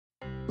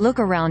Look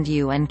around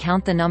you and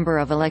count the number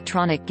of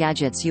electronic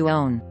gadgets you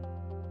own.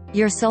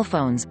 Your cell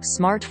phones,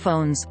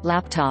 smartphones,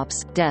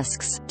 laptops,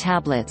 desks,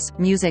 tablets,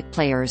 music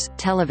players,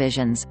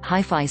 televisions,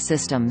 hi-fi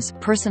systems,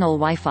 personal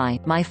Wi-Fi,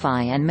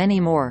 Mi-Fi and many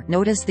more.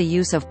 Notice the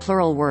use of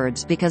plural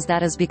words because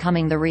that is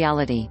becoming the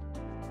reality.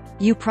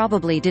 You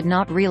probably did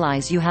not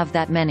realize you have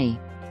that many.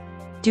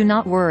 Do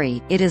not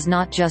worry, it is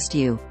not just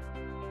you.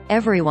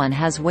 Everyone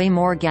has way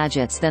more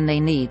gadgets than they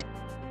need.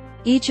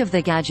 Each of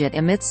the gadget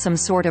emits some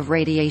sort of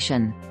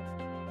radiation.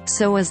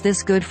 So is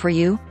this good for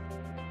you?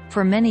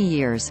 For many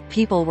years,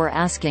 people were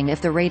asking if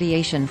the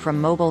radiation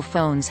from mobile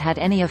phones had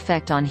any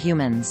effect on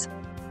humans.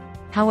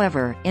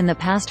 However, in the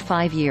past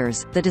 5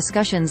 years, the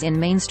discussions in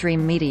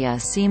mainstream media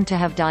seem to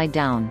have died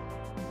down.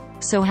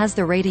 So has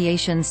the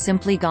radiation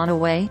simply gone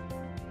away?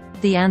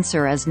 The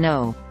answer is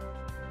no.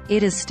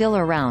 It is still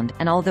around,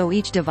 and although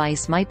each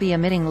device might be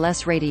emitting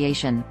less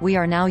radiation, we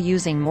are now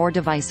using more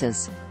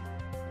devices.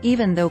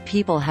 Even though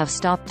people have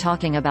stopped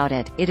talking about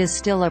it, it is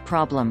still a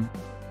problem.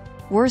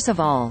 Worse of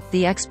all,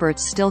 the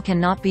experts still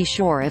cannot be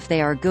sure if they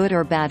are good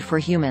or bad for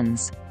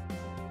humans.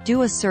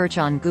 Do a search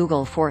on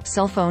Google for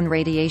cell phone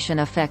radiation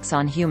effects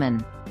on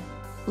human.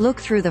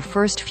 Look through the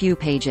first few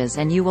pages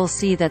and you will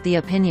see that the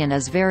opinion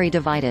is very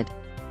divided.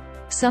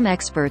 Some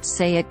experts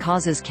say it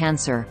causes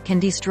cancer, can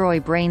destroy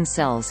brain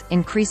cells,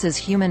 increases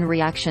human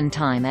reaction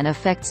time and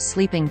affects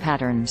sleeping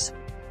patterns.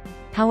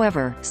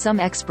 However, some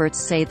experts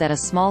say that a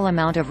small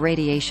amount of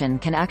radiation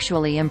can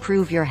actually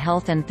improve your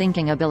health and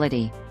thinking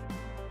ability.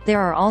 There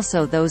are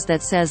also those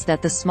that says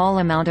that the small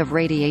amount of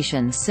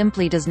radiation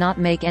simply does not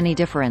make any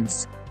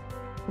difference.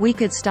 We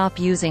could stop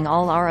using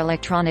all our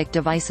electronic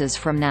devices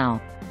from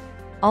now.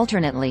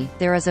 Alternately,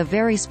 there is a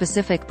very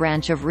specific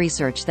branch of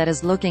research that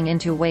is looking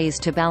into ways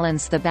to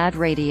balance the bad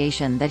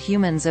radiation that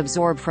humans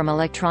absorb from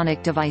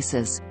electronic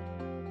devices.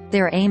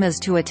 Their aim is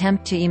to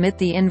attempt to emit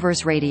the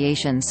inverse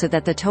radiation so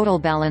that the total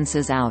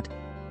balances out.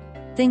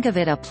 Think of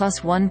it: a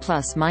 +1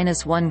 +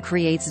 -1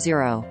 creates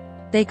 0.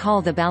 They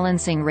call the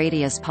balancing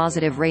radius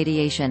positive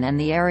radiation and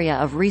the area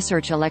of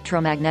research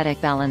electromagnetic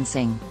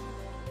balancing.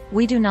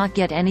 We do not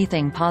get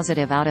anything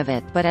positive out of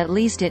it, but at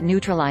least it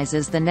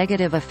neutralizes the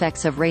negative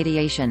effects of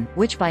radiation,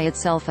 which by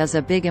itself is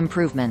a big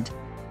improvement.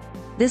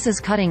 This is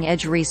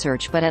cutting-edge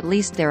research, but at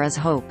least there is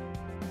hope.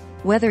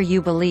 Whether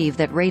you believe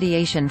that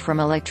radiation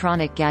from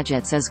electronic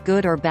gadgets is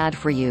good or bad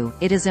for you,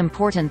 it is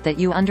important that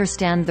you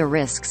understand the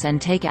risks and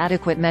take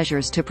adequate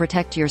measures to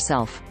protect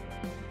yourself.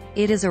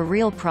 It is a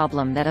real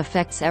problem that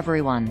affects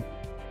everyone.